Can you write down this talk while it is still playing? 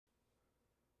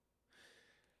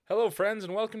Hello, friends,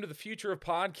 and welcome to the future of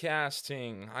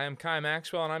podcasting. I am Kai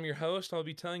Maxwell, and I'm your host. I'll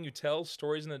be telling you tales,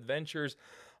 stories, and adventures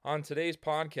on today's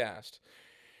podcast.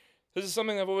 This is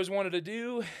something I've always wanted to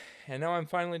do, and now I'm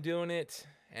finally doing it,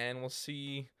 and we'll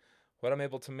see what I'm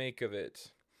able to make of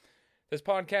it. This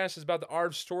podcast is about the art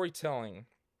of storytelling.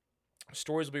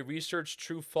 Stories will be researched,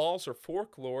 true, false, or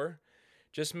folklore,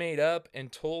 just made up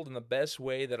and told in the best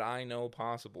way that I know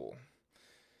possible.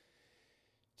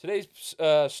 Today's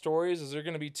stories, is there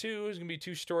going to be two? There's going to be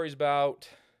two stories about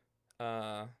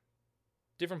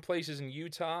different places in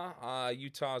Utah.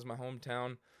 Utah is my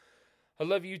hometown. I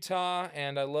love Utah,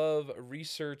 and I love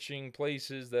researching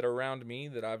places that are around me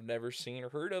that I've never seen or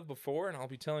heard of before, and I'll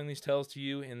be telling these tales to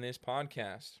you in this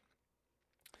podcast.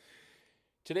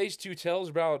 Today's two tales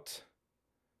are about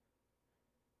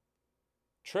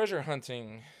treasure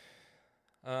hunting.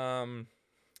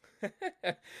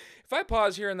 If I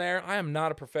pause here and there, I am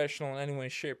not a professional in any way,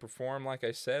 shape, or form. Like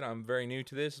I said, I'm very new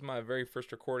to this. This is my very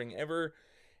first recording ever,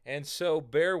 and so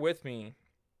bear with me.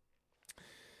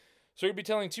 So we're going to be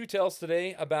telling two tales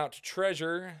today about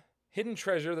hidden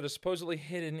treasure that is supposedly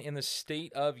hidden in the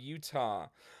state of Utah.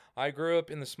 I grew up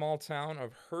in the small town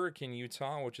of Hurricane,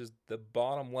 Utah, which is the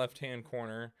bottom left-hand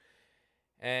corner,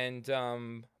 and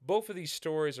both of these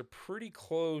stories are pretty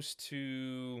close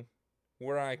to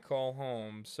where I call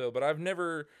home. But I've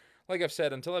never, like I've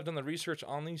said, until I've done the research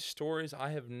on these stories,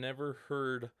 I have never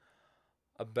heard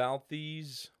about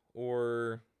these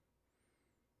or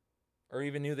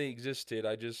even knew they existed.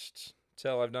 I just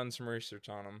tell I've done some research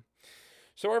on them.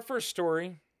 So our first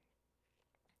story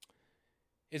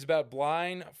is about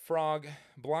Blind Frog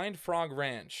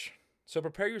Ranch. So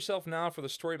prepare yourself now for the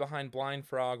story behind Blind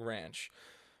Frog Ranch.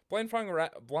 Blind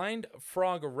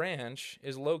Frog Ranch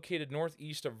is located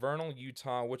northeast of Vernal,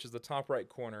 Utah, which is the top right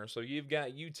corner. So you've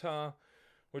got Utah,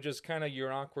 which is kind of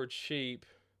your awkward shape.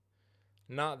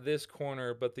 Not this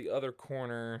corner, but the other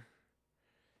corner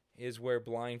is where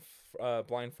Blind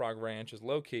Frog Ranch is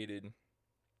located.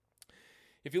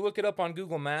 If you look it up on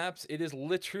Google Maps, it is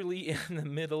literally in the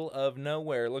middle of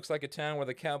nowhere. It looks like a town where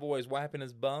the cowboy is wiping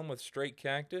his bum with straight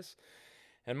cactus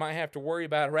and might have to worry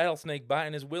about a rattlesnake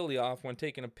biting his willy off when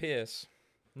taking a piss.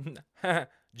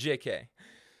 JK.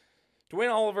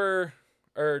 Dwayne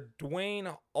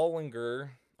Ollinger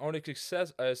owned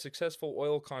a successful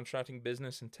oil contracting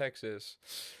business in Texas.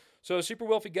 So a super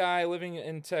wealthy guy living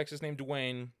in Texas named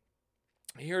Dwayne,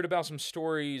 he heard about some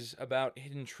stories about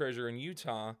hidden treasure in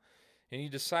Utah, and he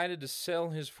decided to sell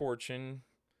his fortune,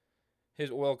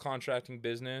 his oil contracting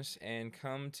business, and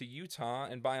come to Utah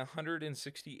and buy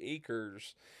 160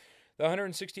 acres. The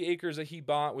 160 acres that he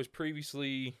bought was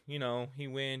previously, he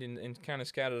went and kind of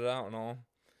scattered it out and all.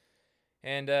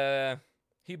 And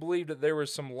he believed that there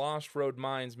was some lost road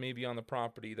mines maybe on the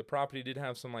property. The property did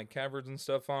have some caverns and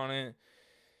stuff on it.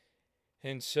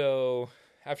 And so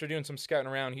after doing some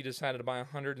scouting around, he decided to buy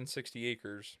 160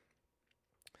 acres.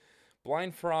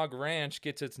 Blind Frog Ranch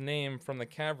gets its name from the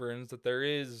caverns, that there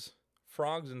is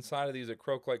frogs inside of these that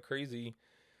croak like crazy,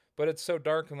 but it's so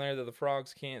dark in there that the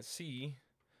frogs can't see,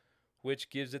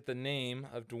 which gives it the name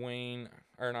of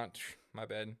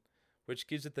which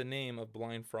gives it the name of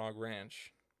Blind Frog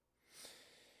Ranch.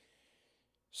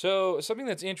 So something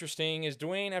that's interesting is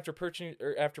Dwayne, after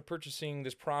purchasing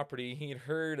this property, he had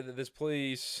heard that this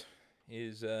place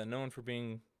is known for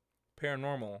being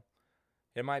paranormal.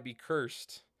 It might be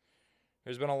cursed.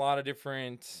 There's been a lot of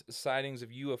different sightings of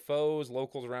UFOs.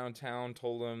 Locals around town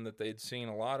told him that they'd seen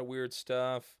a lot of weird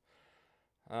stuff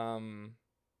happen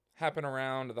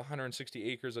around the 160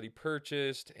 acres that he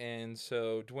purchased. And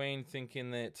so Dwayne,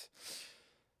 thinking that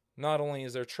not only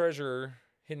is there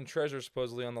hidden treasure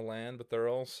supposedly on the land, but there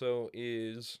also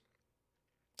is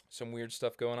some weird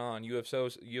stuff going on.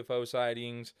 UFO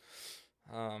sightings,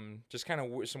 just kind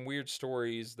of some weird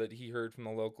stories that he heard from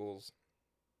the locals.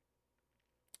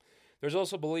 There's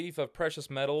also belief of precious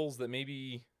metals that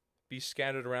maybe be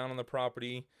scattered around on the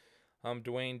property.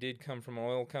 Dwayne did come from an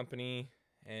oil company,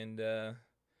 and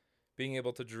being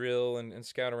able to drill and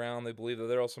scout around, they believe that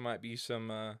there also might be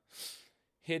some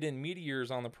hidden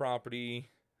meteors on the property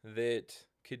that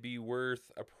could be worth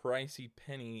a pricey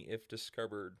penny if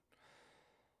discovered.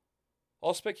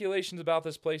 All speculations about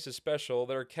this place is special.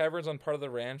 There are caverns on part of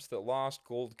the ranch that lost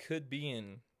gold could be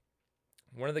in.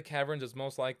 One of the caverns is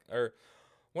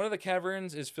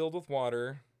filled with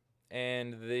water,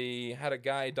 and they had a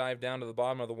guy dive down to the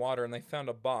bottom of the water, and they found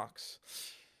a box.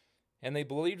 And they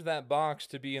believed that box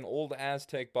to be an old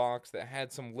Aztec box that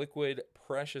had some liquid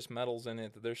precious metals in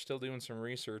it that they're still doing some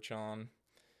research on.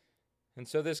 And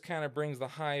so this kind of brings the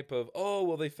hype of,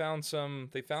 they found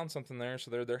something there, so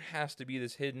there has to be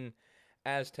this hidden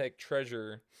Aztec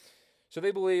treasure. So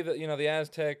they believe that, the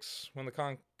Aztecs, when the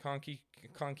can't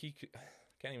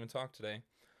even talk today.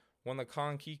 When the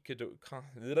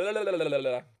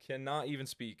cannot even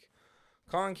speak.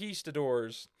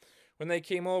 Conquistadors, when they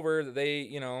came over, they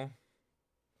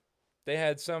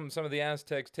had some of the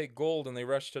Aztecs take gold and they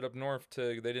rushed it up north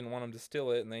they didn't want them to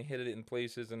steal it, and they hid it in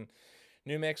places in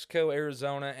New Mexico,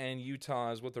 Arizona, and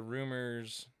Utah is what the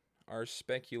rumors are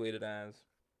speculated as.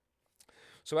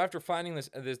 So after finding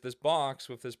this box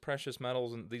with this precious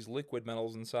metals and these liquid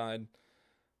metals inside,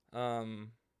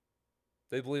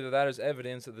 they believe that is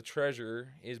evidence that the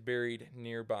treasure is buried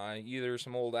nearby, either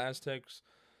some old Aztecs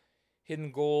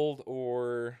hidden gold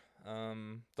or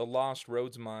the Lost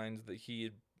Roads mines that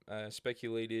he had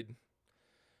speculated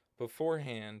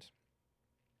beforehand.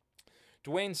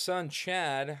 Dwayne's son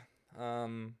Chad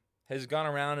has gone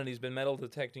around and he's been metal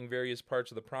detecting various parts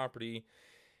of the property,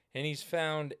 and he's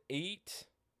found 8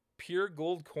 pure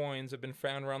gold coins have been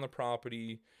found around the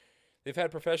property. They've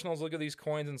had professionals look at these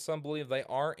coins, and some believe they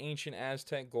are ancient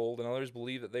Aztec gold, and others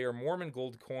believe that they are Mormon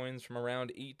gold coins from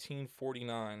around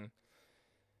 1849.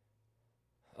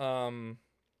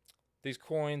 These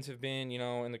coins have been,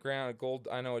 in the ground. Gold,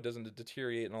 I know it doesn't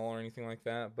deteriorate and all or anything like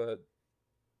that, but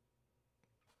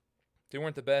they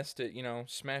weren't the best at,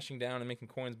 smashing down and making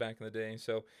coins back in the day.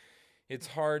 So it's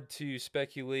hard to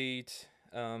speculate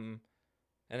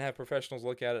and have professionals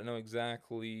look at it and know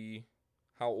exactly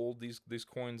how old these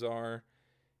coins are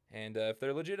and if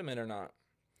they're legitimate or not.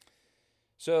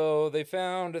 So they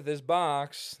found this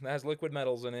box that has liquid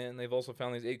metals in it, and they've also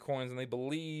found these 8 coins, and they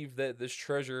believe that this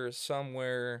treasure is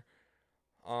somewhere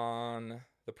on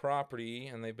the property,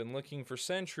 and they've been looking for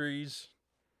centuries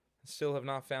and still have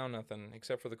not found nothing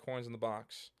except for the coins in the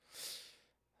box.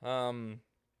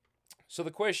 So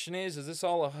the question is this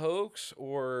all a hoax,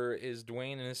 or is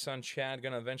Dwayne and his son Chad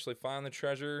going to eventually find the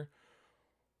treasure?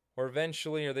 Or are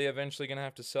they eventually going to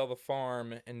have to sell the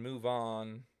farm and move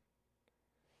on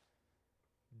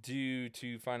due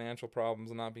to financial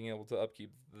problems and not being able to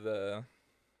upkeep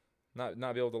not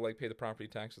be able to pay the property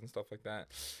taxes and stuff like that?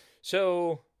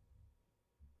 So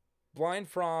Blind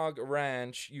Frog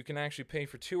Ranch, you can actually pay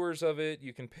for tours of it.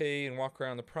 You can pay and walk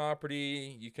around the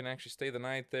property. You can actually stay the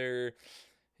night there.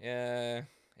 And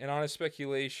honest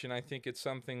speculation, I think it's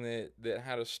something that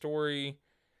had a story,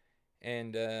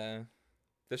 and the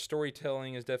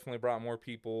storytelling has definitely brought more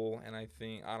people. And I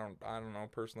think I don't know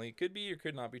personally, it could be or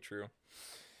could not be true.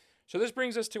 So this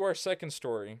brings us to our second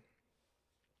story.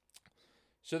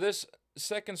 So this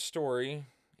second story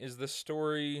is the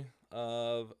story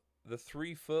of the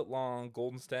 3-foot-long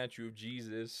golden statue of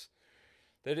Jesus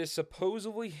that is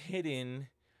supposedly hidden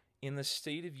in the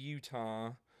state of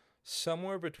Utah,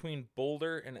 somewhere between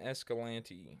Boulder and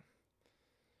Escalante.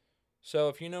 So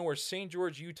if you know where St.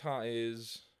 George, Utah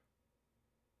is,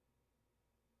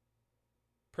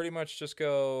 pretty much just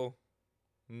go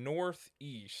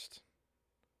northeast,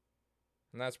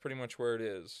 and that's pretty much where it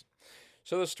is.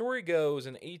 So the story goes,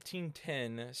 in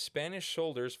 1810, Spanish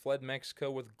soldiers fled Mexico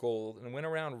with gold and went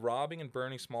around robbing and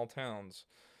burning small towns.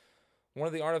 One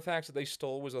of the artifacts that they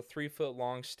stole was a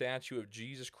 3-foot-long statue of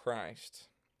Jesus Christ.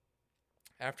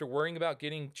 After worrying about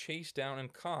getting chased down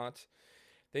and caught,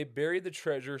 they buried the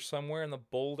treasure somewhere in the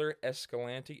Boulder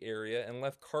Escalante area and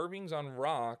left carvings on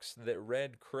rocks that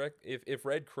if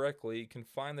read correctly, can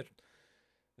find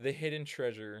the hidden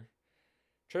treasure.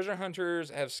 Treasure hunters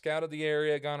have scouted the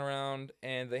area, gone around,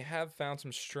 and they have found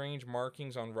some strange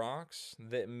markings on rocks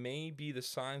that may be the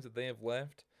signs that they have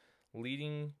left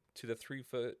leading to the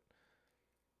 3-foot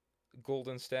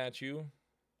golden statue,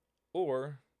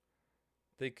 or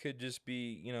they could just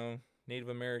be, Native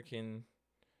American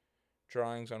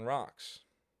drawings on rocks.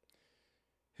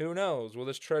 Who knows? Will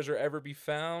this treasure ever be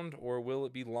found, or will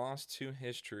it be lost to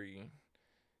history?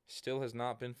 Still has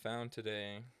not been found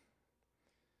today.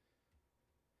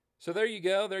 So there you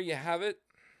go. There you have it.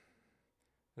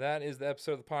 That is the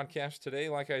episode of the podcast today.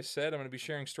 Like I said, I'm going to be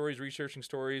sharing stories, researching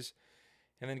stories,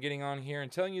 and then getting on here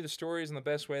and telling you the stories in the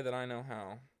best way that I know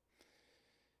how.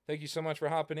 Thank you so much for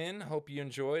hopping in. Hope you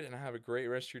enjoyed, and have a great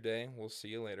rest of your day. We'll see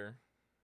you later.